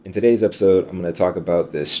In today's episode, I'm going to talk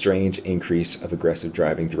about the strange increase of aggressive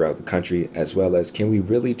driving throughout the country, as well as can we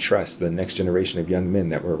really trust the next generation of young men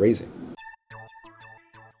that we're raising?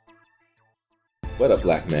 What up,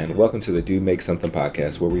 black men? Welcome to the Do Make Something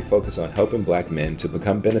podcast, where we focus on helping black men to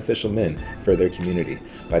become beneficial men for their community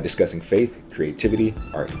by discussing faith, creativity,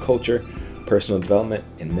 art and culture, personal development,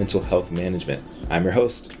 and mental health management. I'm your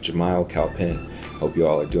host, Jamal Calpin. Hope you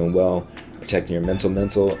all are doing well, protecting your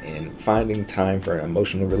mental, and finding time for an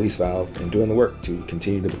emotional release valve and doing the work to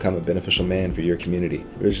continue to become a beneficial man for your community.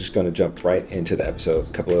 We're just going to jump right into the episode.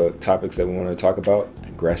 A couple of topics that we want to talk about: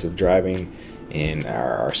 aggressive driving in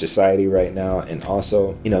our society right now, and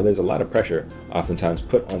also, there's a lot of pressure oftentimes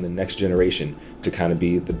put on the next generation to kind of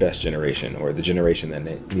be the best generation, or the generation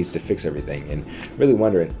that needs to fix everything, and really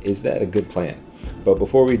wondering, is that a good plan? But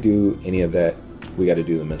before we do any of that, we got to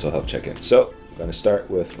do the mental health check-in. So I'm going to start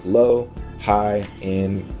with low, high,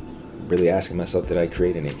 and really asking myself, did I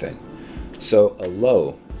create anything? So a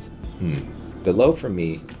low, the low for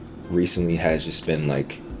me recently has just been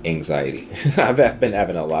like anxiety. I've been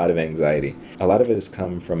having a lot of anxiety. A lot of it has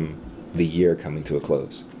come from the year coming to a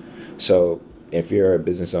close. So if you're a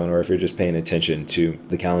business owner, or if you're just paying attention to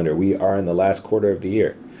the calendar, we are in the last quarter of the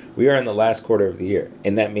year.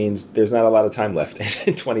 And that means there's not a lot of time left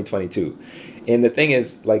in 2022. And the thing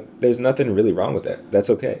is, there's nothing really wrong with that. That's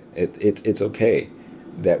okay. It's okay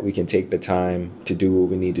that we can take the time to do what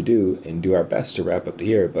we need to do and do our best to wrap up the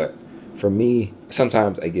year. But for me,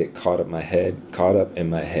 sometimes I get caught up in my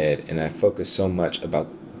head, and I focus so much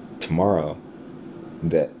about tomorrow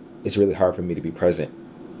that it's really hard for me to be present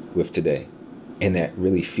with today. And that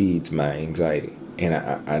really feeds my anxiety. And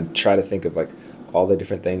I try to think of all the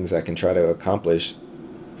different things I can try to accomplish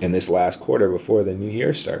in this last quarter before the new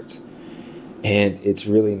year starts. And it's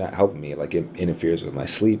really not helping me. It interferes with my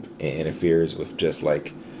sleep. It interferes with just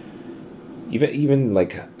even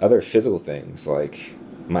other physical things.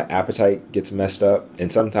 My appetite gets messed up.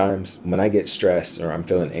 And sometimes when I get stressed or I'm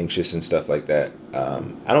feeling anxious and stuff like that,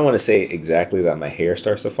 I don't want to say exactly that my hair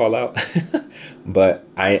starts to fall out, but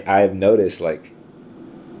I've noticed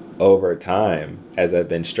over time, as I've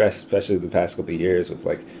been stressed, especially the past couple of years with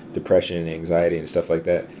depression and anxiety and stuff like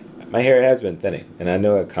that, my hair has been thinning. And I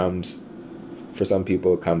know for some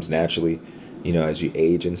people, it comes naturally, as you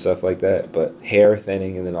age and stuff like that. But hair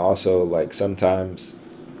thinning, and then also sometimes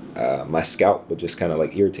my scalp would just kind of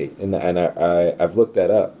irritate. And I've looked that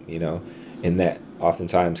up, and that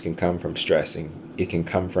oftentimes can come from stress, and it can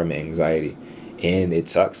come from anxiety. And it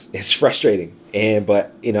sucks. It's frustrating.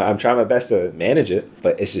 But I'm trying my best to manage it,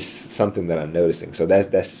 but it's just something that I'm noticing. So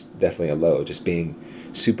that's definitely a low, just being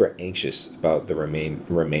super anxious about the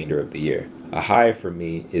remainder of the year. A high for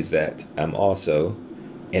me is that I'm also,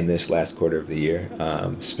 in this last quarter of the year,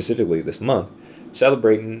 specifically this month,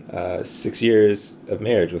 celebrating 6 years of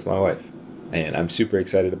marriage with my wife. And I'm super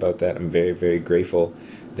excited about that. I'm very, very grateful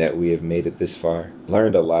that we have made it this far.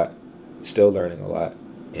 Learned a lot, still learning a lot.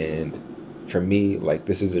 And for me,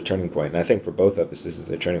 this is a turning point. And I think for both of us, this is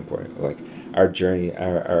a turning point. Our journey,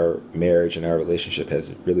 our marriage and our relationship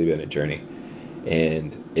has really been a journey.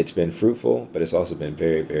 And it's been fruitful, but it's also been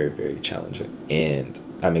very, very, very challenging. And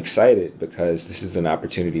I'm excited because this is an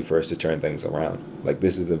opportunity for us to turn things around.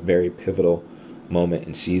 This is a very pivotal moment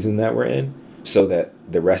and season that we're in, so that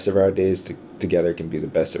the rest of our days together can be the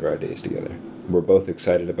best of our days together. We're both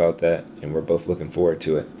excited about that, and we're both looking forward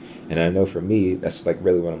to it. And I know for me, that's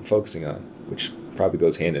really what I'm focusing on, which probably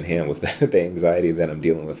goes hand in hand with the anxiety that I'm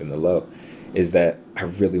dealing with in the low, is that I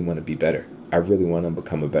really want to be better. I really want to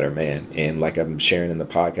become a better man. And I'm sharing in the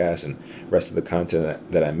podcast and rest of the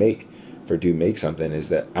content that I make for Do Make Something, is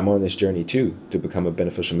that I'm on this journey too, to become a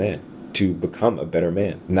beneficial man, to become a better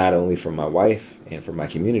man, not only for my wife and for my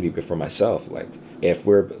community, but for myself. If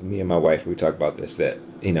me and my wife, we talk about this, that,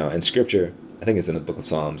 in scripture, I think it's in the book of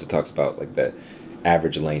Psalms, it talks about the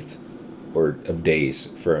average length or of days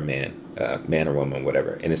for a man, man or woman,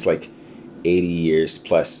 whatever. And it's 80 years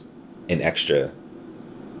plus an extra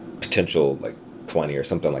potential 20 or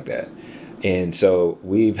something like that. And so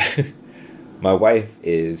my wife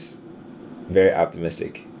is very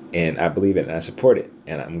optimistic, and I believe it and I support it,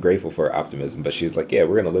 and I'm grateful for her optimism. But she's yeah,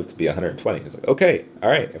 we're going to live to be 120. It's okay, all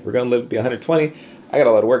right, if we're going to live to be 120, I got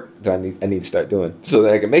a lot of work that I need to start doing so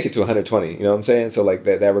that I can make it to 120. You know what I'm saying? So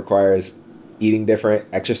that requires eating different,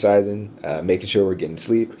 exercising, making sure we're getting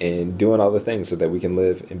sleep, and doing all the things so that we can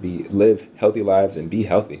live healthy lives and be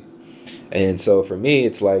healthy. And so for me,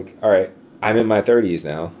 it's all right, I'm in my 30s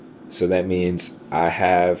now. So that means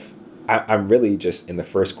I'm really just in the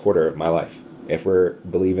first quarter of my life. If we're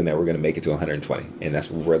believing that we're going to make it to 120, and that's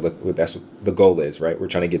what the goal is, right? We're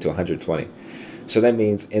trying to get to 120. So that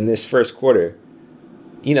means in this first quarter,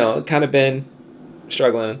 kind of been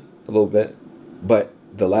struggling a little bit, but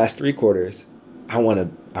the last 3 quarters, I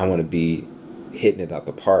want to be hitting it out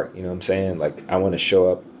the park. You know what I'm saying? Like I want to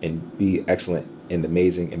show up and be excellent and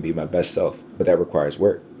amazing and be my best self. But that requires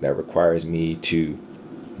work. That requires me to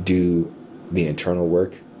do the internal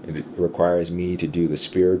work. It requires me to do the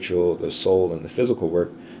spiritual, the soul, and the physical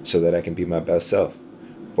work so that I can be my best self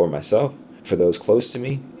for myself, for those close to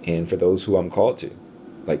me, and for those who I'm called to.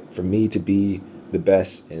 Like for me to be the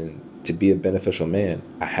best and to be a beneficial man,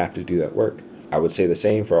 I have to do that work. I would say the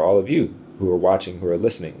same for all of you who are watching, who are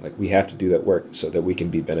listening. Like we have to do that work so that we can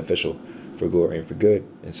be beneficial for glory and for good,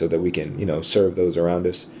 and so that we can, serve those around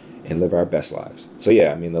us and live our best lives. So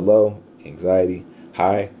yeah, I mean, the low, anxiety;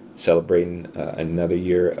 high, celebrating another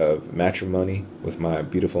year of matrimony with my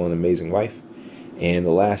beautiful and amazing wife. And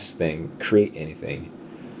the last thing, create anything.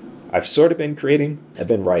 I've sort of been creating. I've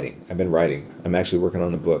been writing. I'm actually working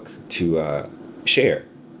on a book to share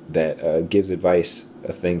that gives advice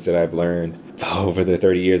of things that I've learned over the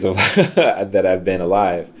 30 years of that I've been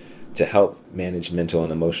alive to help manage mental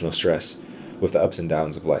and emotional stress with the ups and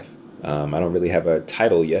downs of life. I don't really have a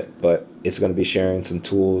title yet, but it's going to be sharing some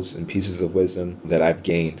tools and pieces of wisdom that I've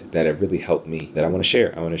gained that have really helped me that I want to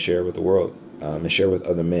share. I want to share with the world and share with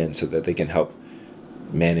other men so that they can help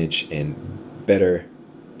manage and better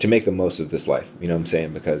to make the most of this life. You know what I'm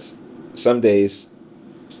saying? Because some days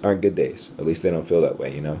aren't good days. At least they don't feel that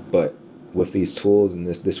way, But with these tools and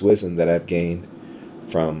this wisdom that I've gained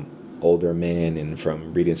from older men and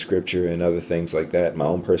from reading scripture and other things like that, my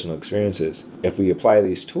own personal experiences, if we apply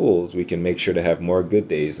these tools, we can make sure to have more good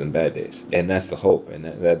days than bad days. And that's the hope. And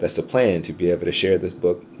that's the plan, to be able to share this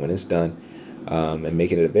book when it's done and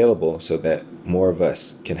making it available so that more of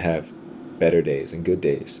us can have better days and good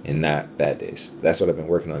days and not bad days. That's what I've been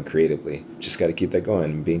working on creatively. Just got to keep that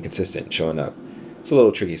going, being consistent, showing up. It's a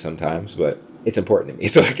little tricky sometimes, but it's important to me,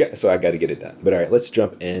 so I got to get it done. But all right, let's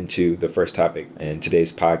jump into the first topic in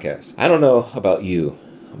today's podcast. I don't know about you,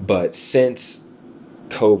 but since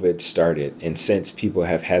COVID started and since people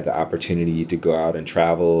have had the opportunity to go out and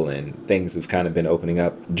travel and things have kind of been opening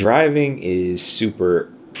up, driving is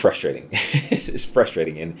super frustrating. It's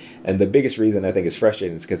frustrating, and the biggest reason I think it's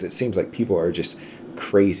frustrating is because it seems like people are just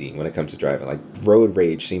crazy when it comes to driving. Like road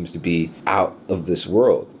rage seems to be out of this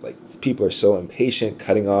world. Like people are so impatient,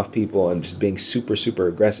 cutting off people and just being super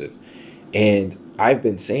aggressive. And I've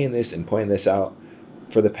been saying this and pointing this out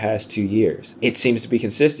for the past 2 years. It seems to be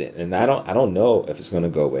consistent, and I don't know if it's going to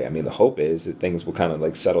go away. I mean, the hope is that things will kind of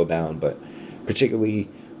like settle down, but particularly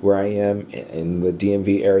where I am in the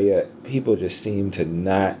DMV area, people just seem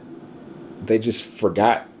to they just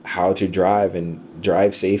forgot how to drive and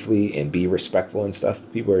drive safely and be respectful and stuff.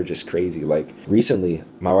 People are just crazy. Like recently,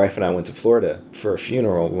 my wife and I went to Florida for a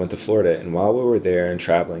funeral. We went to Florida, and while we were there and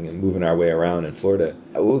traveling and moving our way around in Florida,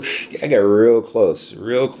 I got real close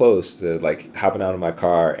to like hopping out of my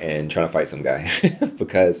car and trying to fight some guy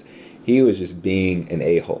because he was just being an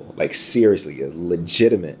a-hole. Like seriously, a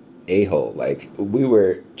legitimate a-hole. Like we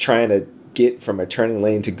were trying to get from a turning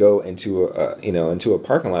lane to go into a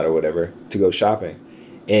parking lot or whatever to go shopping,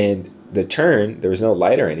 and the turn, there was no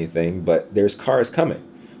light or anything, but there's cars coming,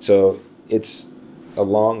 so it's a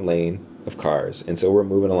long lane of cars, and so we're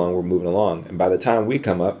moving along, and by the time we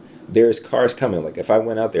come up, there's cars coming. Like if I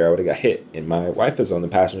went out there, I would have got hit, and my wife is on the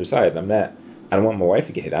passenger side, and I don't want my wife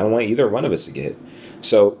to get hit. I don't want either one of us to get hit.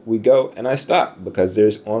 So we go, and I stop because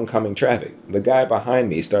there's oncoming traffic. The guy behind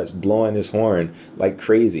me starts blowing his horn like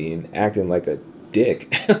crazy and acting like a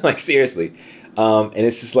dick. Like seriously. And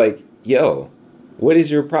it's just like, yo, what is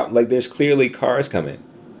your problem? Like there's clearly cars coming.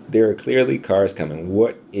 There are clearly cars coming.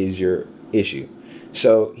 What is your issue?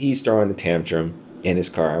 So he's throwing a tantrum in his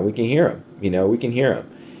car, and we can hear him. We can hear him.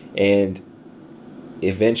 And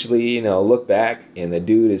eventually, look back, and the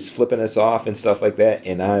dude is flipping us off and stuff like that,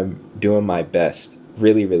 and I'm doing my best,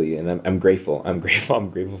 really, and I'm grateful. I'm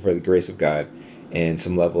grateful for the grace of God and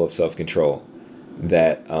some level of self-control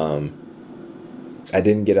that I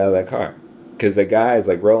didn't get out of that car, because the guy is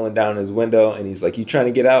like rolling down his window, and he's like, "You trying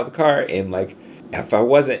to get out of the car?" And like, if I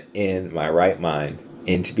wasn't in my right mind,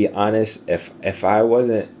 and to be honest, if I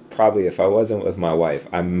wasn't with my wife,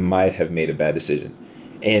 I might have made a bad decision.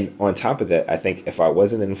 And on top of that, I think if I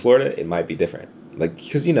wasn't in Florida, it might be different. Like,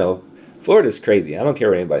 because, Florida's crazy. I don't care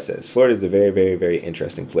what anybody says. Florida is a very, very, very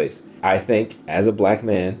interesting place. I think as a black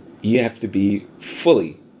man, you have to be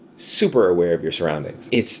fully super aware of your surroundings.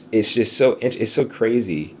 It's just it's so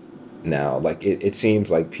crazy now. Like, it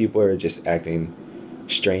seems like people are just acting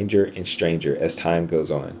stranger and stranger as time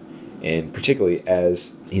goes on. And particularly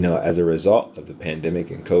as a result of the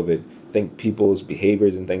pandemic and COVID, I think people's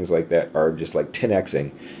behaviors and things like that are just like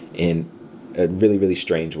 10xing. And a really, really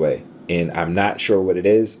strange way. And I'm not sure what it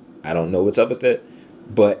is. I don't know what's up with it,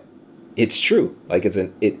 but it's true. Like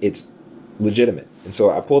it's legitimate. And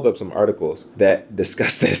so I pulled up some articles that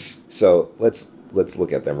discuss this. So let's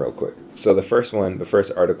look at them real quick. So the first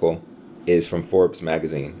article is from Forbes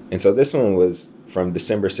magazine. And so this one was from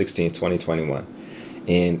December 16th, 2021.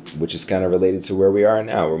 And which is kind of related to where we are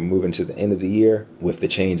now. We're moving to the end of the year with the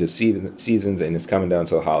change of seasons, and it's coming down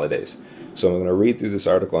to the holidays. So I'm going to read through this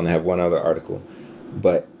article, and I have one other article,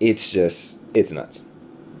 but it's nuts.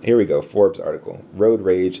 Here we go. Forbes article. Road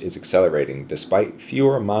rage is accelerating despite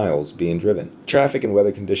fewer miles being driven. Traffic and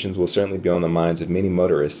weather conditions will certainly be on the minds of many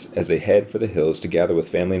motorists as they head for the hills to gather with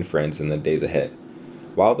family and friends in the days ahead.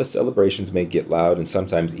 While the celebrations may get loud and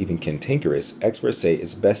sometimes even cantankerous, experts say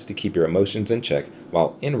it's best to keep your emotions in check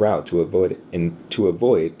while en route to avoid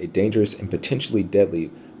a dangerous and potentially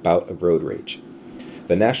deadly bout of road rage.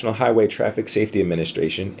 The National Highway Traffic Safety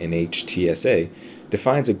Administration, NHTSA,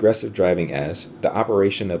 defines aggressive driving as the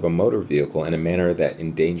operation of a motor vehicle in a manner that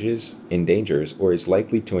endangers or is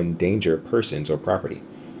likely to endanger persons or property.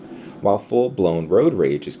 While full-blown road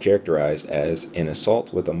rage is characterized as an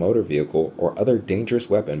assault with a motor vehicle or other dangerous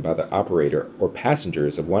weapon by the operator or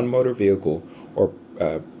passengers of one motor vehicle or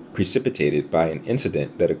precipitated by an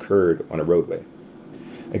incident that occurred on a roadway.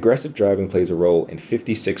 Aggressive driving plays a role in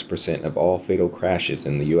 56% of all fatal crashes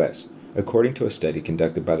in the U.S., according to a study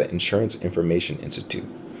conducted by the Insurance Information Institute,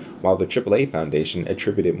 while the AAA Foundation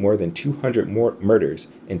attributed more than 200 more murders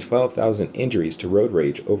and 12,000 injuries to road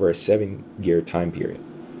rage over a 7-year time period.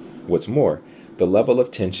 What's more, the level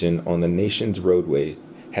of tension on the nation's roadway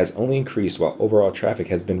has only increased while overall traffic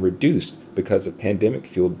has been reduced because of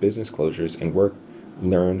pandemic-fueled business closures and work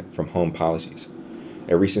learn from home policies.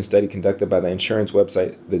 A recent study conducted by the insurance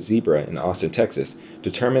website The Zebra in Austin, Texas,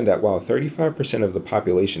 determined that while 35% of the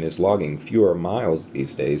population is logging fewer miles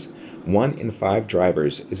these days, 1 in 5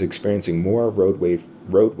 drivers is experiencing more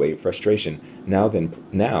roadway frustration now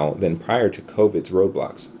than prior to COVID's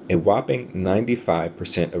roadblocks. A whopping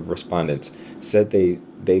 95% of respondents said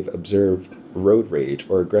they've observed road rage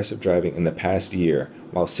or aggressive driving in the past year,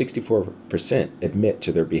 while 64% admit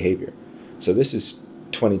to their behavior. So this is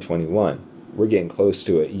 2021. We're getting close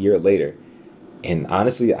to a year later, and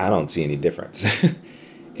honestly, I don't see any difference.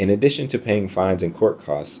 In addition to paying fines and court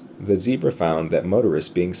costs, the Zebra found that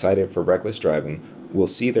motorists being cited for reckless driving will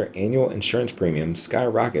see their annual insurance premiums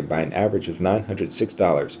skyrocket by an average of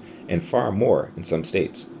 $906 and far more in some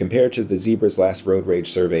states. Compared to the Zebra's last road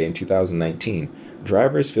rage survey in 2019,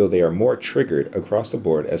 drivers feel they are more triggered across the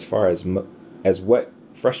board as far as what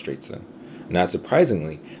frustrates them. Not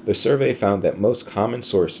surprisingly, the survey found that most common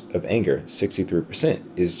source of anger, 63%,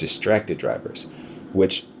 is distracted drivers,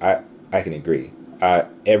 which I can agree.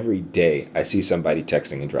 Every day I see somebody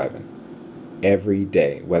texting and driving. Every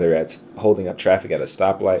day, whether that's holding up traffic at a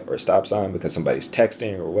stoplight or a stop sign because somebody's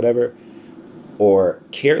texting or whatever, or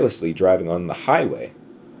carelessly driving on the highway,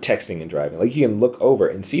 texting and driving. Like, you can look over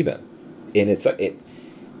and see them, and it's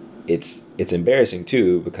embarrassing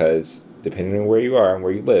too, because depending on where you are and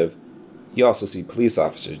where you live, you also see police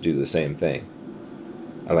officers do the same thing.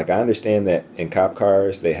 And I understand that in cop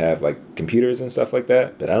cars they have computers and stuff like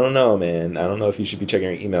that, but I don't know, man. I don't know if you should be checking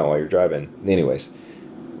your email while you're driving. Anyways,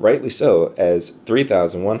 rightly so, as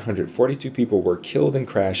 3,142 people were killed in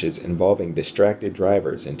crashes involving distracted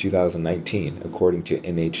drivers in 2019, according to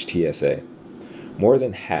NHTSA. More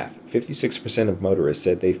than half, 56% of motorists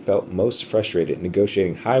said they felt most frustrated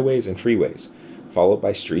negotiating highways and freeways, followed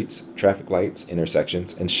by streets, traffic lights,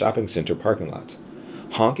 intersections, and shopping center parking lots.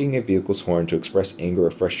 Honking a vehicle's horn to express anger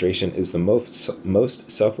or frustration is the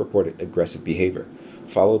most self-reported aggressive behavior,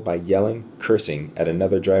 followed by yelling, cursing at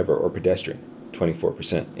another driver or pedestrian,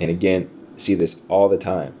 24%. And again, see this all the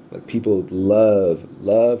time. People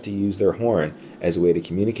love to use their horn as a way to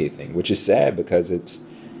communicate things, which is sad because it's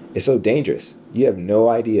so dangerous. You have no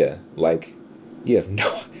idea,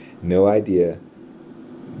 no idea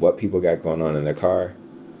what people got going on in their car,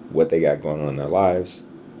 what they got going on in their lives.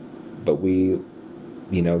 But we,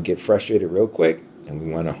 get frustrated real quick, and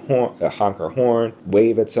we want to honk our horn,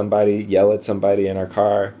 wave at somebody, yell at somebody in our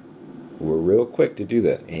car. We're real quick to do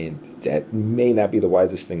that, and that may not be the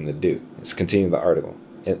wisest thing to do. Let's continue the article.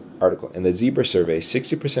 In the Zebra survey,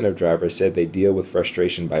 60% of drivers said they deal with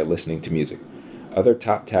frustration by listening to music. Other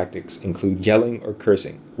top tactics include yelling or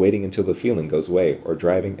cursing, waiting until the feeling goes away, or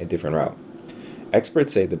driving a different route.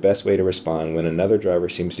 Experts say the best way to respond when another driver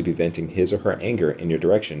seems to be venting his or her anger in your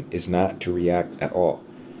direction is not to react at all.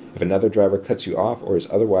 If another driver cuts you off or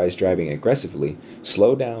is otherwise driving aggressively,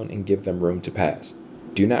 slow down and give them room to pass.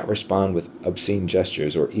 Do not respond with obscene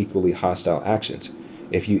gestures or equally hostile actions.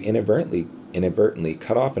 If you inadvertently inadvertently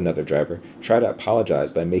cut off another driver, try to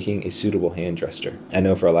apologize by making a suitable hand gesture. I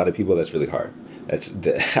know for a lot of people that's really hard.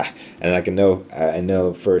 And I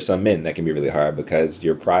know for some men that can be really hard because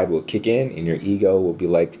your pride will kick in and your ego will be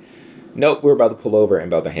like, nope, we're about to pull over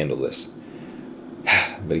and about to handle this.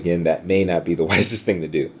 But again, that may not be the wisest thing to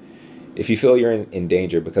do. If you feel you're in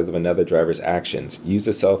danger because of another driver's actions, use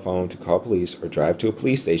a cell phone to call police or drive to a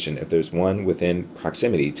police station if there's one within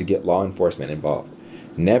proximity to get law enforcement involved.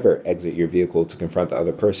 Never exit your vehicle to confront the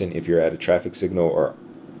other person if you're at a traffic signal or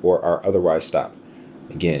are otherwise stopped.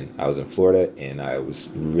 Again, I was in Florida and I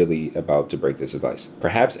was really about to break this advice.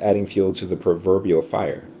 Perhaps adding fuel to the proverbial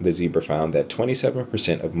fire, the Zebra found that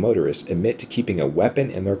 27% of motorists admit to keeping a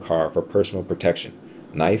weapon in their car for personal protection: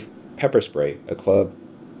 knife, pepper spray, a club,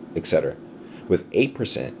 etc., with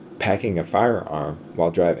 8% packing a firearm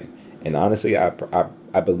while driving. And honestly, I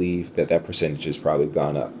believe that percentage has probably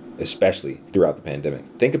gone up, especially throughout the pandemic.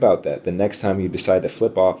 Think about that the next time you decide to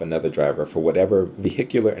flip off another driver for whatever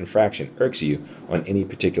vehicular infraction irks you on any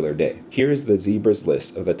particular day. Here is the Zebra's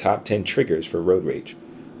list of the top 10 triggers for road rage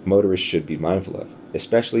motorists should be mindful of,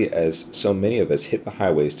 especially as so many of us hit the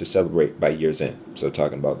highways to celebrate by year's end. So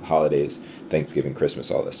talking about the holidays, Thanksgiving, Christmas,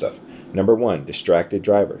 all that stuff. Number 1, distracted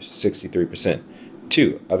drivers, 63%.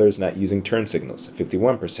 2, others not using turn signals,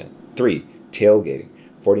 51%. 3, tailgating,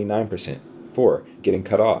 49%. 4, getting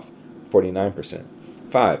cut off, 49%.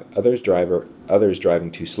 5, others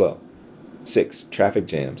driving too slow. 6, traffic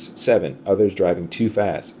jams. 7, others driving too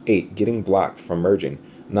fast. 8, getting blocked from merging.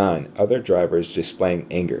 9, other drivers displaying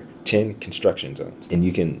anger. 10, construction zones. And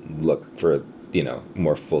you can look for,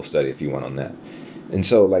 more full study if you want on that. And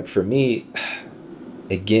so, like, for me,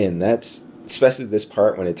 again, that's especially this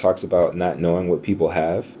part when it talks about not knowing what people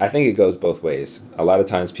have. I think it goes both ways. A lot of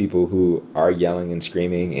times people who are yelling and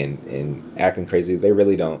screaming and acting crazy, they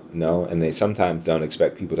really don't know, and they sometimes don't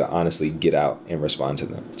expect people to honestly get out and respond to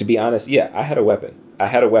them. To be honest, yeah, I had a weapon.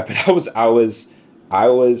 I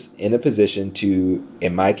was in a position to,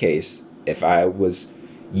 in my case, if I was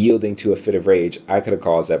yielding to a fit of rage, I could have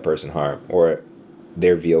caused that person harm or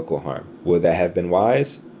their vehicle harm. Would that have been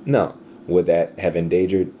wise? No. Would that have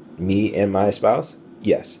endangered me and my spouse?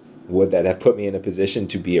 Yes. Would that have put me in a position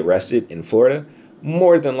to be arrested in Florida?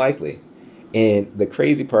 More than likely. And the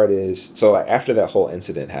crazy part is, so like after that whole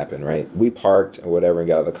incident happened, right? We parked or whatever and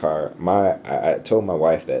got out of the car. I told my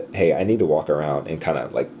wife that, hey, I need to walk around and kind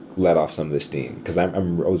of like let off some of this steam because I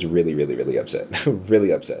was really, really, really upset,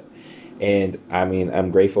 really upset. And I mean,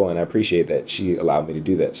 I'm grateful and I appreciate that she allowed me to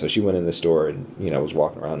do that. So she went in the store and, was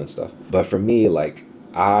walking around and stuff. But for me, like,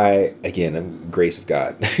 I'm grace of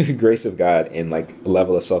God, grace of God and like a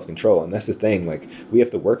level of self-control. And that's the thing, like we have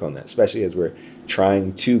to work on that, especially as we're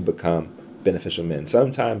trying to become beneficial men.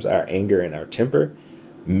 Sometimes our anger and our temper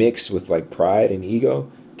mixed with like pride and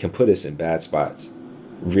ego can put us in bad spots,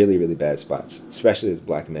 really, really bad spots, especially as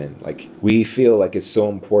Black men. Like we feel like it's so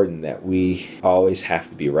important that we always have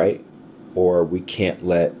to be right, or we can't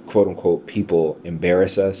let quote unquote people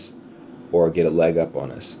embarrass us or get a leg up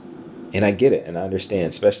on us. And I get it and I understand,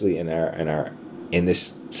 especially in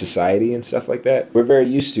this society and stuff like that. We're very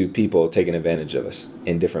used to people taking advantage of us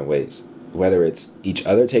in different ways, whether it's each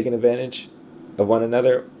other taking advantage of one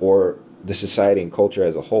another or the society and culture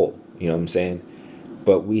as a whole. You know what I'm saying?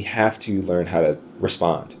 But we have to learn how to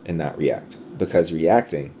respond and not react, because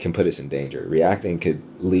reacting can put us in danger. Reacting could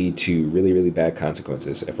lead to really, really bad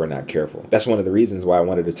consequences if we're not careful. That's one of the reasons why I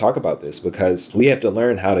wanted to talk about this, because we have to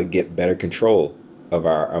learn how to get better control of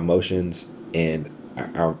our emotions and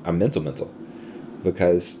our mental.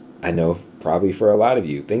 Because I know probably for a lot of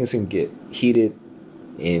you, things can get heated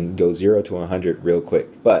and go 0 to 100 real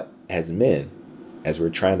quick. But as men, as we're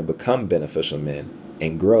trying to become beneficial men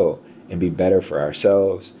and grow and be better for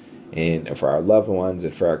ourselves and for our loved ones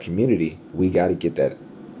and for our community, we got to get that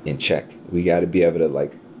in check. We got to be able to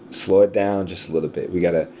like slow it down just a little bit. We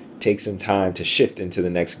got to take some time to shift into the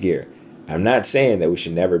next gear. I'm not saying that we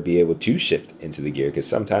should never be able to shift into the gear, because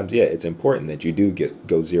sometimes, yeah, it's important that you do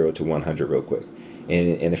go 0 to 100 real quick. And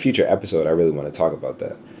in a future episode, I really want to talk about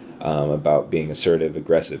that, about being assertive,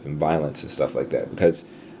 aggressive, and violence and stuff like that, because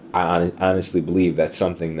I honestly believe that's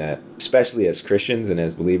something that, especially as Christians and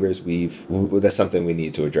as believers, that's something we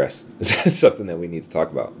need to address. It's something that we need to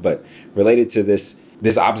talk about. But related to this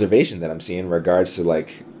observation that I'm seeing in regards to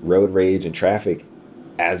like road rage and traffic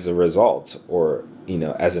as a result, or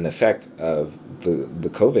as an effect of the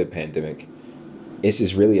COVID pandemic, this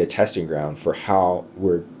is really a testing ground for how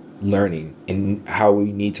we're learning and how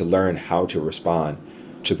we need to learn how to respond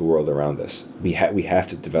to the world around us. We have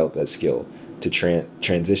to develop that skill to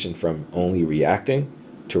transition from only reacting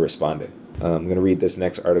to responding. I'm going to read this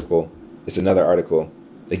next article. It's another article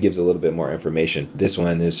It gives a little bit more information. This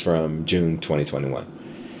one is from June 2021.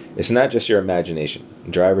 It's not just your imagination.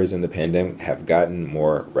 Drivers in the pandemic have gotten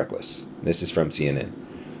more reckless. This is from CNN.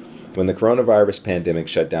 When the coronavirus pandemic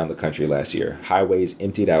shut down the country last year, highways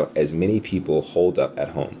emptied out as many people holed up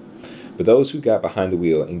at home. But those who got behind the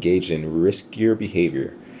wheel engaged in riskier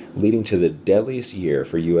behavior, leading to the deadliest year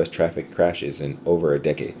for U.S. traffic crashes in over a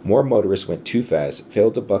decade. More motorists went too fast,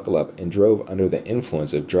 failed to buckle up, and drove under the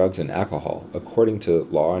influence of drugs and alcohol, according to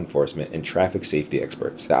law enforcement and traffic safety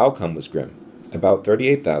experts. The outcome was grim. About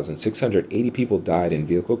 38,680 people died in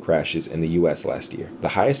vehicle crashes in the U.S. last year, the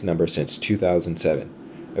highest number since 2007,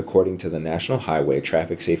 according to the National Highway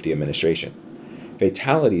Traffic Safety Administration.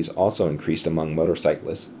 Fatalities also increased among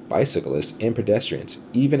motorcyclists, bicyclists, and pedestrians,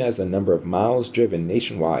 even as the number of miles driven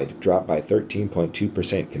nationwide dropped by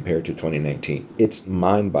 13.2% compared to 2019. It's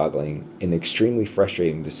mind-boggling and extremely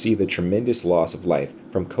frustrating to see the tremendous loss of life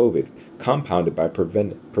from COVID compounded by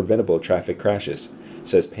preventable traffic crashes,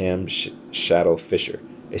 says Pam Shadow Fisher,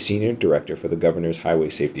 a senior director for the Governor's Highway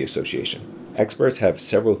Safety Association. Experts have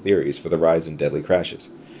several theories for the rise in deadly crashes.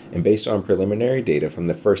 And based on preliminary data from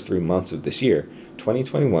the first 3 months of this year,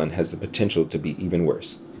 2021 has the potential to be even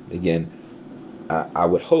worse. Again, I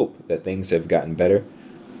would hope that things have gotten better,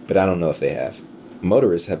 but I don't know if they have.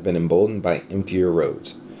 Motorists have been emboldened by emptier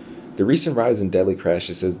roads. The recent rise in deadly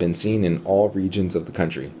crashes has been seen in all regions of the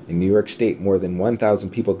country. In New York State, more than 1,000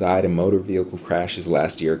 people died in motor vehicle crashes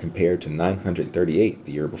last year compared to 938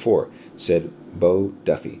 the year before, said Bo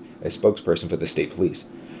Duffy, a spokesperson for the state police.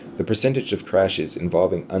 The percentage of crashes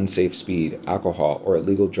involving unsafe speed, alcohol, or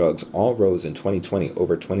illegal drugs all rose in 2020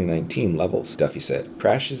 over 2019 levels, Duffy said.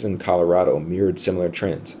 Crashes in Colorado mirrored similar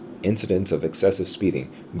trends. Incidents of excessive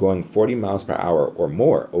speeding, going 40 miles per hour or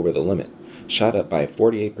more over the limit, shot up by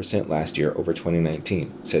 48% last year over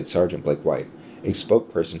 2019, said Sergeant Blake White, a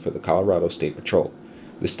spokesperson for the Colorado State Patrol.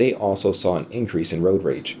 The state also saw an increase in road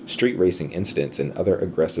rage, street racing incidents, and other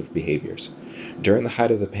aggressive behaviors. During the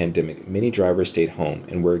height of the pandemic, many drivers stayed home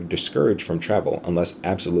and were discouraged from travel unless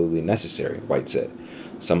absolutely necessary, White said.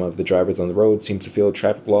 Some of the drivers on the road seem to feel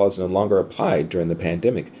traffic laws no longer applied during the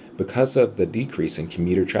pandemic because of the decrease in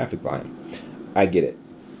commuter traffic volume. I get it.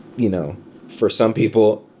 You know, for some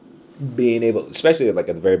people, being able, especially like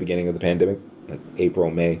at the very beginning of the pandemic, like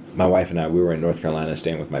April, May, my wife and I, we were in North Carolina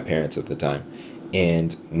staying with my parents at the time.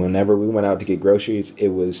 And whenever we went out to get groceries, it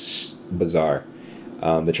was bizarre.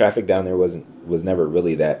 The traffic down there was never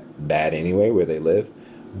really that bad anyway, where they live,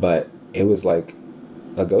 but it was like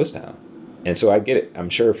a ghost town. And so I get it. I'm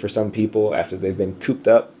sure for some people, after they've been cooped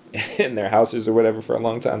up in their houses or whatever for a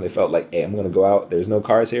long time, they felt like, hey, I'm going to go out. There's no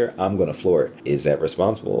cars here. I'm going to floor it. Is that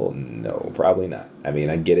responsible? No, probably not. I mean,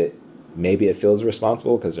 I get it. Maybe it feels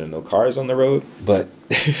responsible because there are no cars on the road, but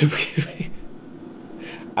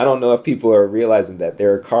I don't know if people are realizing that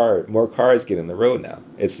there are more cars get in the road now.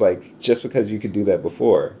 It's like, just because you could do that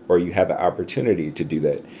before, or you have the opportunity to do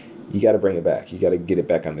that, you got to bring it back. You got to get it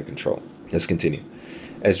back under control. Let's continue.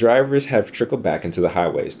 As drivers have trickled back into the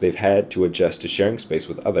highways, they've had to adjust to sharing space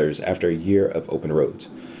with others after a year of open roads.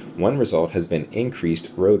 One result has been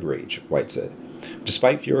increased road rage, White said.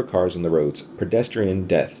 Despite fewer cars on the roads, pedestrian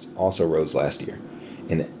deaths also rose last year.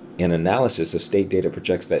 An analysis of state data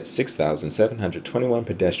projects that 6,721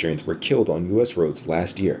 pedestrians were killed on U.S. roads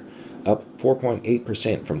last year, up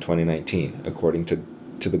 4.8% from 2019, according to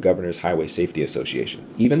the Governor's Highway Safety Association.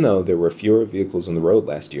 Even though there were fewer vehicles on the road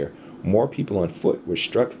last year, more people on foot were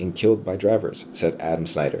struck and killed by drivers, said Adam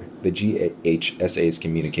Snyder, the GHSA's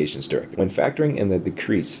communications director. When factoring in the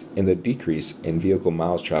decrease in vehicle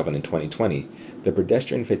miles traveled in 2020, the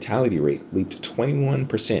pedestrian fatality rate leaped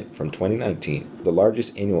 21% from 2019, the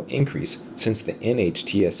largest annual increase since the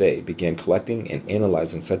NHTSA began collecting and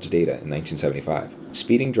analyzing such data in 1975.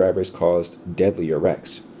 Speeding drivers caused deadlier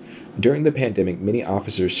wrecks. During the pandemic, many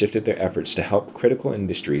officers shifted their efforts to help critical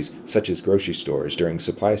industries such as grocery stores during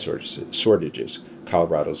supply shortages,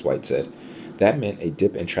 Colorado's White said. That meant a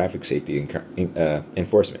dip in traffic safety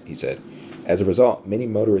enforcement, he said. As a result, many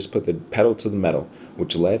motorists put the pedal to the metal,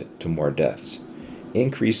 which led to more deaths.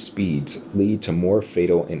 Increased speeds lead to more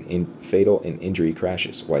fatal and injury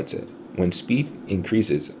crashes, White said. When speed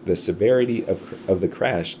increases, the severity of the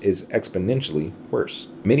crash is exponentially worse.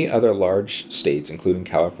 Many other large states, including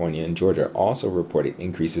California and Georgia, also reported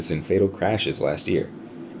increases in fatal crashes last year.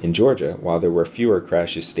 In Georgia, while there were fewer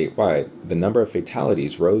crashes statewide, the number of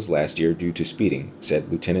fatalities rose last year due to speeding,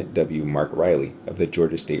 said Lieutenant W. Mark Riley of the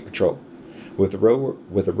Georgia State Patrol. With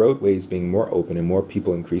the roadways being more open and more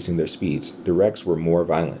people increasing their speeds, the wrecks were more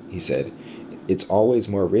violent, he said. It's always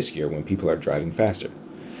more riskier when people are driving faster.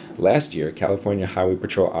 Last year, California Highway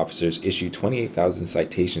Patrol officers issued 28,000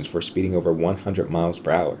 citations for speeding over 100 miles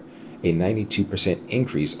per hour, a 92%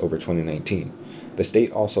 increase over 2019. The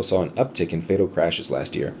state also saw an uptick in fatal crashes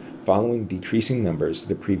last year, following decreasing numbers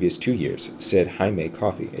the previous 2 years, said Jaime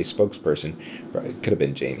Coffey, a spokesperson. It could have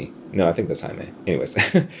been Jamie. No, I think that's Jaime. Anyways,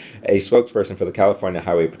 a spokesperson for the California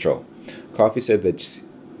Highway Patrol. Coffey said that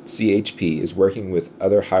CHP is working with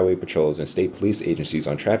other highway patrols and state police agencies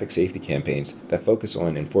on traffic safety campaigns that focus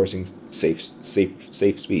on enforcing safe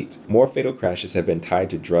speeds. More fatal crashes have been tied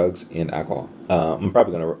to drugs and alcohol. I'm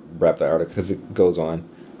probably going to wrap that article because it goes on.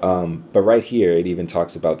 But right here, it even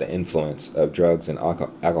talks about the influence of drugs and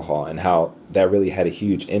alcohol and how that really had a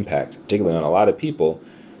huge impact, particularly on a lot of people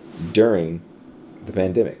during the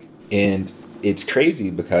pandemic. And it's crazy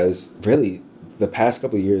because really the past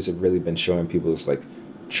couple of years have really been showing people's like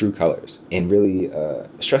true colors and really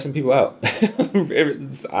stressing people out.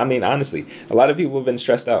 I mean, honestly, a lot of people have been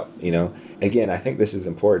stressed out, you know. Again, I think this is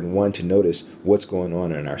important, one, to notice what's going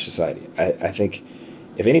on in our society. I think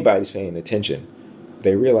if anybody's paying attention,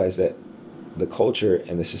 they realize that the culture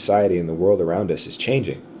and the society and the world around us is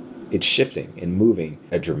changing. It's shifting and moving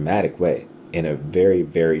a dramatic way, in a very,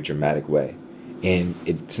 very dramatic way. And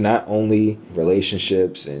it's not only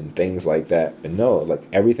relationships and things like that, but no, like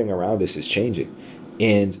everything around us is changing.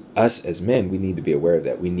 And us as men, we need to be aware of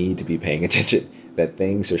that. We need to be paying attention that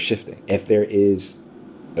things are shifting. If there is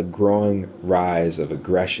a growing rise of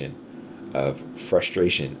aggression, of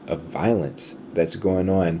frustration, of violence that's going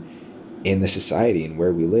on in the society and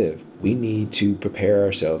where we live, we need to prepare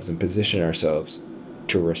ourselves and position ourselves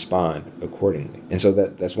to respond accordingly. And so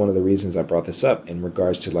that's one of the reasons I brought this up in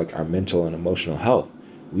regards to like our mental and emotional health.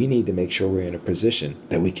 We need to make sure we're in a position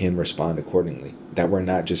that we can respond accordingly, that we're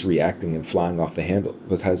not just reacting and flying off the handle.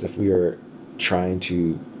 Because if we are trying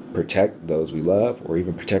to protect those we love, or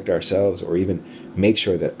even protect ourselves, or even make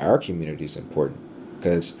sure that our community is important,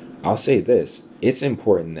 because I'll say this, it's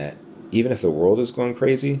important that even if the world is going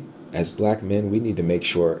crazy, as Black men, we need to make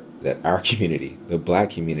sure that our community, the Black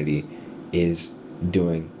community, is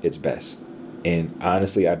doing its best. And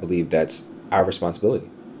honestly, I believe that's our responsibility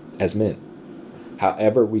as men.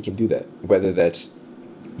 However we can do that, whether that's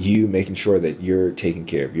you making sure that you're taking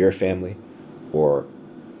care of your family, or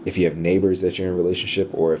if you have neighbors that you're in a relationship,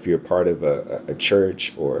 or if you're part of a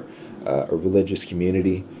church or a religious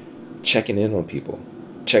community, checking in on people,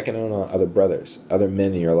 checking in on other brothers, other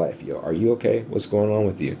men in your life. Yo, are you okay? What's going on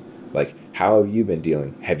with you? Like, how have you been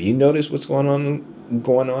dealing? Have you noticed what's going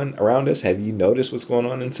on around us? Have you noticed what's going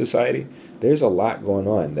on in society? There's a lot going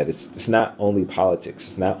on that it's not only politics.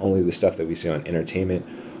 It's not only the stuff that we see on entertainment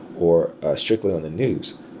or strictly on the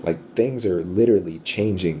news. Like, things are literally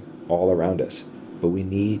changing all around us. But we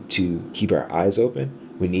need to keep our eyes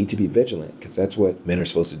open. We need to be vigilant, because that's what men are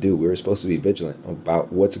supposed to do. We're supposed to be vigilant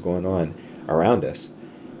about what's going on around us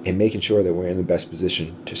and making sure that we're in the best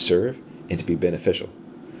position to serve and to be beneficial.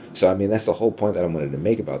 So, I mean, that's the whole point that I wanted to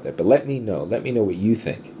make about that. But let me know what you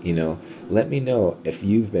think, you know. Let me know if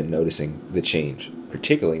you've been noticing the change,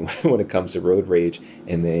 particularly when it comes to road rage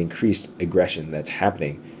and the increased aggression that's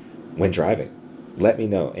happening when driving. Let me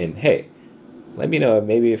know. And hey, let me know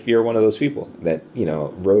maybe if you're one of those people that, you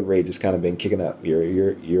know, road rage has kind of been kicking up.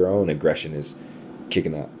 Your own aggression is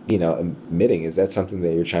kicking up. You know, admitting, is that something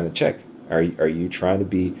that you're trying to check? Are you trying to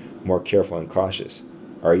be more careful and cautious?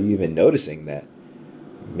 Are you even noticing that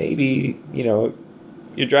maybe, you know,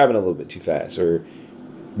 you're driving a little bit too fast, or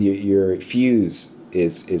your fuse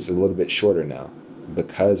is a little bit shorter now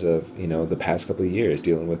because of, you know, the past couple of years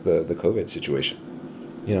dealing with the COVID situation?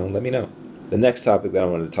 You know, let me know. The next topic that I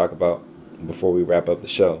wanted to talk about before we wrap up the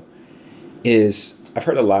show is, I've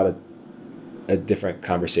heard a lot of different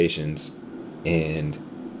conversations and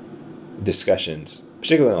discussions,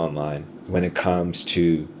 particularly online, when it comes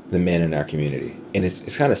to the men in our community. And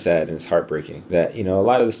it's kind of sad and it's heartbreaking that, you know, a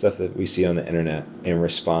lot of the stuff that we see on the internet in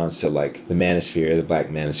response to like the manosphere, the Black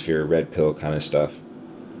manosphere, red pill kind of stuff.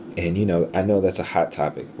 And, you know, I know that's a hot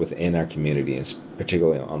topic within our community, and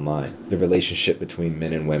particularly online. The relationship between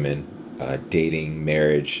men and women, dating,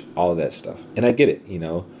 marriage, all of that stuff. And I get it, you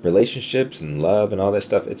know, relationships and love and all that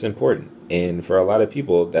stuff, it's important. And for a lot of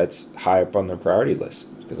people, that's high up on their priority list.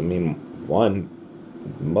 Because, I mean, one,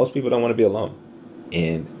 most people don't want to be alone.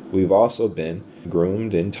 And we've also been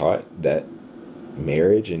groomed and taught that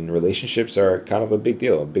marriage and relationships are kind of a big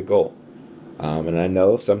deal, a big goal. And I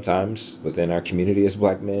know sometimes within our community as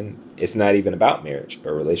Black men, it's not even about marriage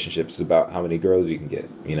or relationships. It's about how many girls you can get,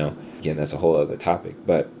 you know. Again, that's a whole other topic.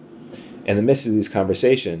 But in the midst of these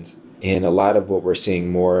conversations, and a lot of what we're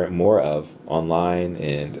seeing more and more of online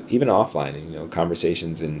and even offline, you know,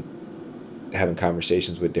 conversations and having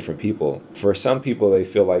conversations with different people. For some people, they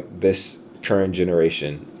feel like this current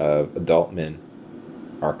generation of adult men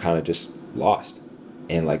are kind of just lost,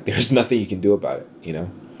 and like there's nothing you can do about it, you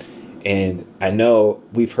know? And I know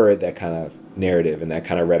we've heard that kind of narrative and that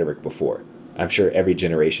kind of rhetoric before. I'm sure every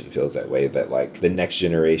generation feels that way, that like the next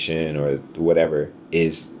generation or whatever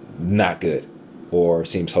is not good or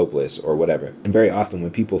seems hopeless or whatever. And very often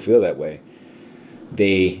when people feel that way,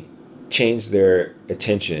 they change their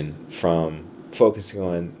attention from focusing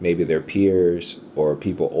on maybe their peers or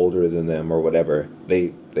people older than them or whatever.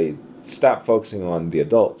 They stop focusing on the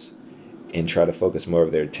adults and try to focus more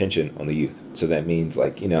of their attention on the youth. So that means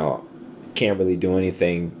like, you know, can't really do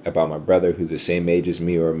anything about my brother who's the same age as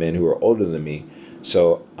me or men who are older than me.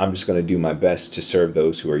 So I'm just going to do my best to serve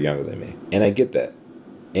those who are younger than me. And I get that.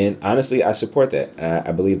 And honestly, I support that.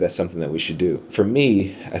 I believe that's something that we should do. For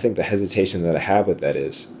me, I think the hesitation that I have with that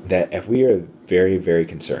is that if we are very, very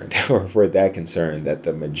concerned, or if we're that concerned that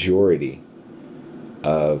the majority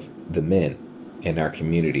of the men in our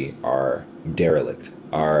community are derelict,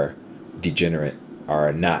 are degenerate,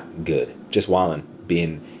 are not good, just wilding,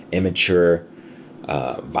 being immature,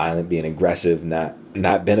 violent, being aggressive,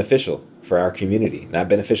 not beneficial for our community, not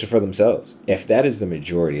beneficial for themselves. If that is the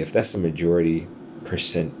majority, if that's the majority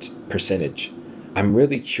percentage, I'm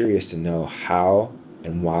really curious to know how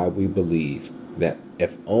and why we believe that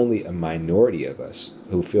if only a minority of us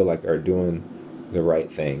who feel like are doing the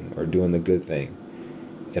right thing or doing the good thing,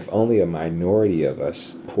 if only a minority of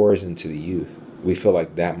us pours into the youth, we feel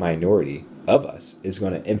like that minority of us is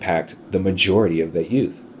going to impact the majority of the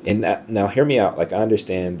youth. And now hear me out. Like I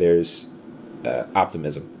understand there's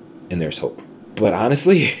optimism and there's hope. But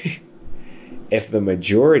honestly, if the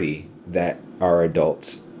majority that are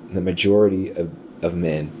adults, the majority of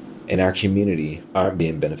men in our community aren't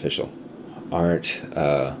being beneficial, aren't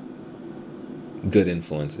good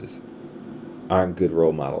influences, aren't good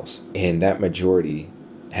role models, and that majority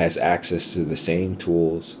has access to the same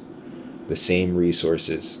tools, the same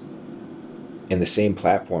resources, and the same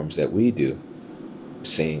platforms that we do,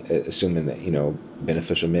 assuming that, you know,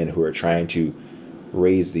 beneficial men who are trying to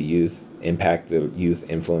raise the youth, impact the youth,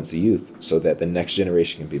 influence the youth so that the next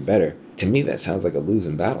generation can be better. To me, that sounds like a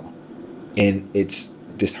losing battle. And it's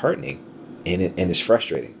disheartening and it's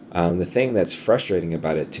frustrating. The thing that's frustrating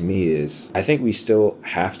about it to me is I think we still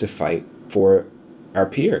have to fight for our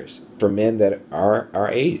peers, for men that are our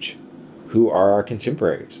age, who are our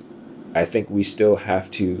contemporaries. I think we still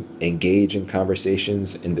have to engage in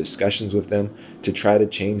conversations and discussions with them to try to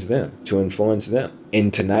change them, to influence them,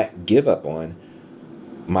 and to not give up on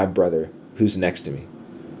my brother who's next to me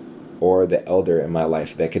or the elder in my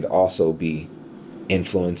life that could also be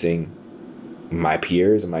influencing my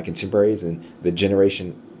peers and my contemporaries and the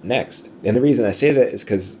generation next. And the reason I say that is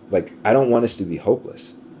because, like, I don't want us to be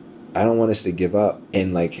hopeless. I don't want us to give up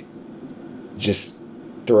and, like, just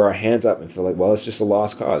throw our hands up and feel like, well, it's just a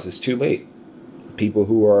lost cause. It's too late. People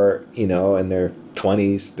who are, you know, in their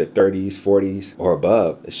 20s, their 30s, 40s, or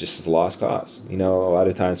above, it's just a lost cause. You know, a lot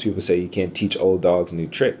of times people say you can't teach old dogs new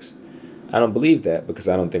tricks. I don't believe that because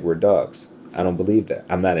I don't think we're dogs. I don't believe that.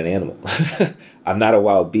 I'm not an animal. I'm not a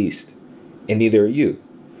wild beast, and neither are you.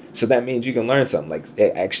 So that means you can learn something. Like,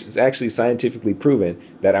 it's actually scientifically proven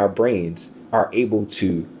that our brains are able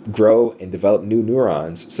to grow and develop new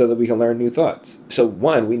neurons so that we can learn new thoughts. So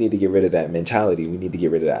one, we need to get rid of that mentality. We need to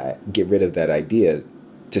get rid of that idea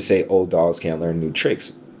to say old dogs can't learn new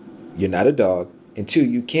tricks. You're not a dog. And two,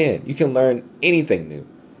 you can learn anything new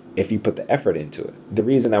if you put the effort into it. The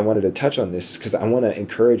reason I wanted to touch on this is because I want to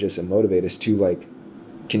encourage us and motivate us to, like,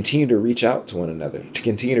 continue to reach out to one another, to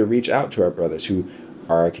continue to reach out to our brothers who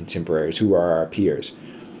are our contemporaries, who are our peers,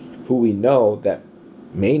 who we know that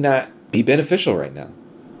may not be beneficial right now,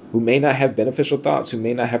 who may not have beneficial thoughts, who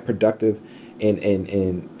may not have productive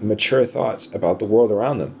and mature thoughts about the world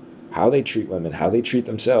around them, how they treat women, how they treat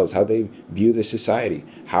themselves, how they view the society,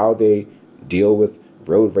 how they deal with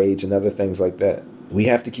road rage and other things like that. We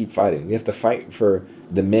have to keep fighting. We have to fight for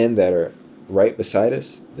the men that are right beside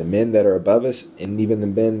us, the men that are above us, and even the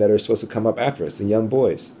men that are supposed to come up after us, the young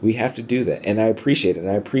boys. We have to do that. And I appreciate it. And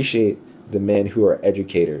I appreciate the men who are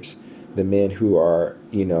educators, the men who are,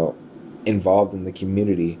 you know, involved in the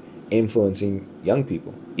community, influencing young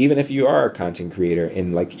people. Even if you are a content creator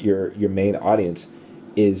and, like, your main audience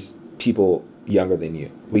is people younger than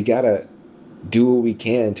you, we gotta do what we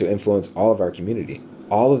can to influence all of our community,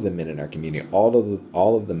 all of the men in our community, all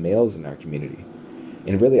of the males in our community.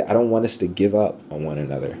 And really, I don't want us to give up on one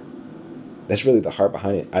another. That's really the heart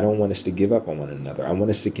behind it. I don't want us to give up on one another. I want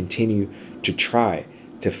us to continue to try,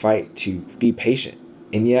 to fight, to be patient.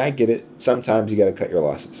 And yeah, I get it. Sometimes you got to cut your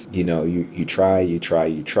losses. You know, you try,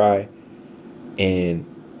 And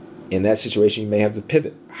in that situation, you may have to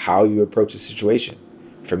pivot how you approach the situation.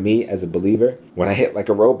 For me, as a believer, when I hit like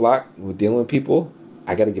a roadblock with dealing with people,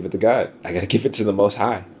 I got to give it to God. I got to give it to the Most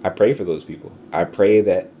High. I pray for those people. I pray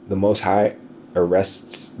that the Most High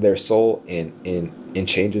arrests their soul and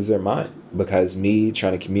changes their mind, because me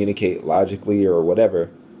trying to communicate logically or whatever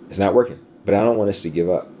is not working. But I don't want us to give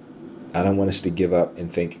up. I don't want us to give up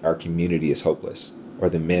and think our community is hopeless, or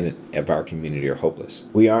the men of our community are hopeless.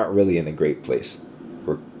 We aren't really in a great place.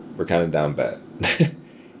 We're kind of down bad.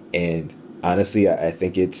 And honestly, I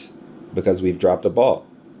think it's because we've dropped a ball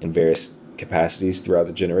in various capacities throughout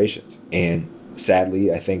the generations. And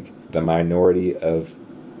sadly, I think the minority of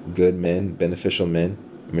good men, beneficial men,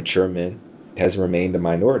 mature men has remained a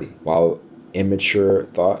minority, while immature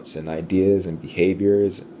thoughts and ideas and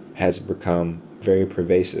behaviors has become very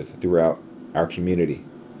pervasive throughout our community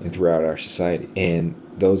and throughout our society. And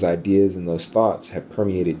those ideas and those thoughts have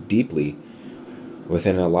permeated deeply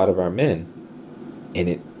within a lot of our men,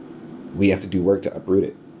 and we have to do work to uproot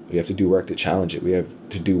it. We have to do work to challenge it. We have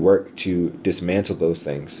to do work to dismantle those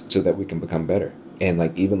things so that we can become better. And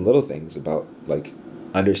like even little things about like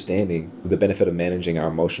understanding the benefit of managing our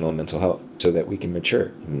emotional and mental health so that we can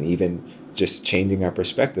mature. And even just changing our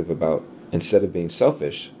perspective about, instead of being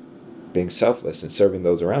selfish, being selfless and serving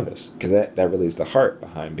those around us. Because that really is the heart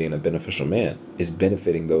behind being a beneficial man, is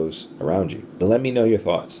benefiting those around you. But let me know your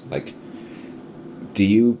thoughts. Like, do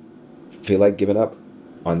you feel like giving up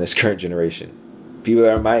on this current generation? People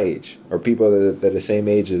that are my age, or people that are the same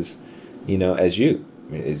age as, as you.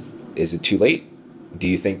 I mean, is it too late? Do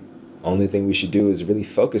you think only thing we should do is really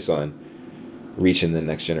focus on reaching the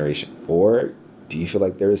next generation? Or do you feel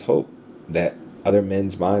like there is hope that other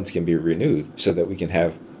men's minds can be renewed so that we can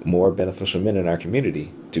have more beneficial men in our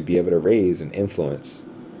community to be able to raise and influence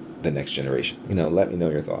the next generation? Let me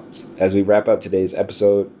know your thoughts. As we wrap up today's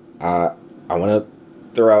episode, I want to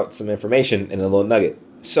throw out some information in a little nugget.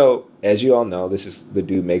 So, as you all know, this is the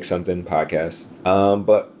Do Make Something podcast.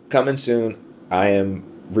 But coming soon, I am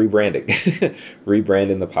rebranding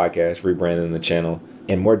the podcast, rebranding the channel,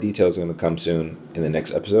 and more details are going to come soon in the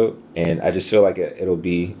next episode. And I just feel like it'll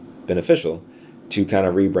be beneficial to kind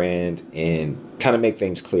of rebrand and kind of make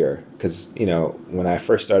things clearer. Because, when I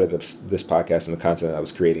first started this podcast and the content that I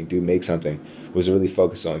was creating, Do Make Something, was really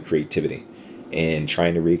focused on creativity and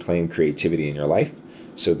trying to reclaim creativity in your life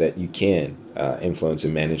so that you can influence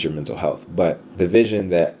and manage your mental health. But the vision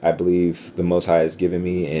that I believe the Most High has given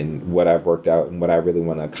me, and what I've worked out and what I really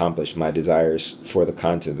want to accomplish, my desires for the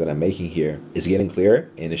content that I'm making here, is getting clearer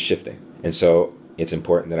and is shifting. And so it's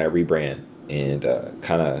important that I rebrand and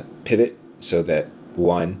kind of pivot so that,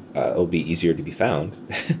 one, it'll be easier to be found,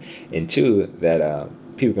 and two, that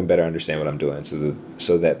people can better understand what I'm doing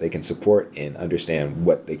so that they can support and understand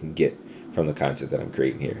what they can get from the content that I'm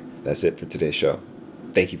creating here. That's it for today's show.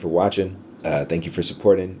 Thank you for watching. Thank you for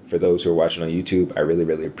supporting. For those who are watching on YouTube, I really,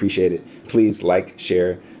 really appreciate it. Please like,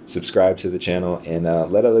 share, subscribe to the channel, and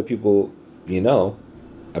let other people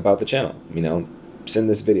about the channel. Send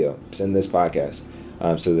this video, send this podcast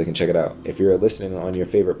so they can check it out. If you're listening on your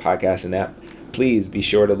favorite podcasting app, please be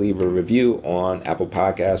sure to leave a review on Apple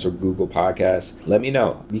Podcasts or Google Podcasts. Let me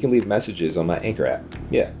know. You can leave messages on my Anchor app.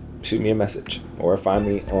 Yeah. Shoot me a message, or find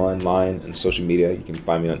me online on social media. You can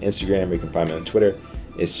find me on Instagram, or you can find me on Twitter.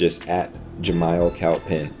 It's just at Jamiel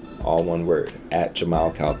Calpin, all one word, at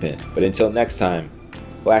Jamiel Calpin. But until next time,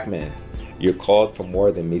 Black men, you're called for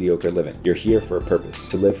more than mediocre living. You're here for a purpose,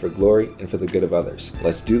 to live for glory and for the good of others.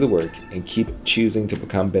 Let's do the work and keep choosing to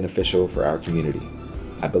become beneficial for our community.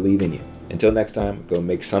 I believe in you. Until next time, go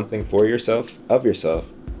make something for yourself, of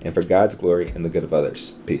yourself, and for God's glory and the good of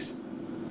others. Peace.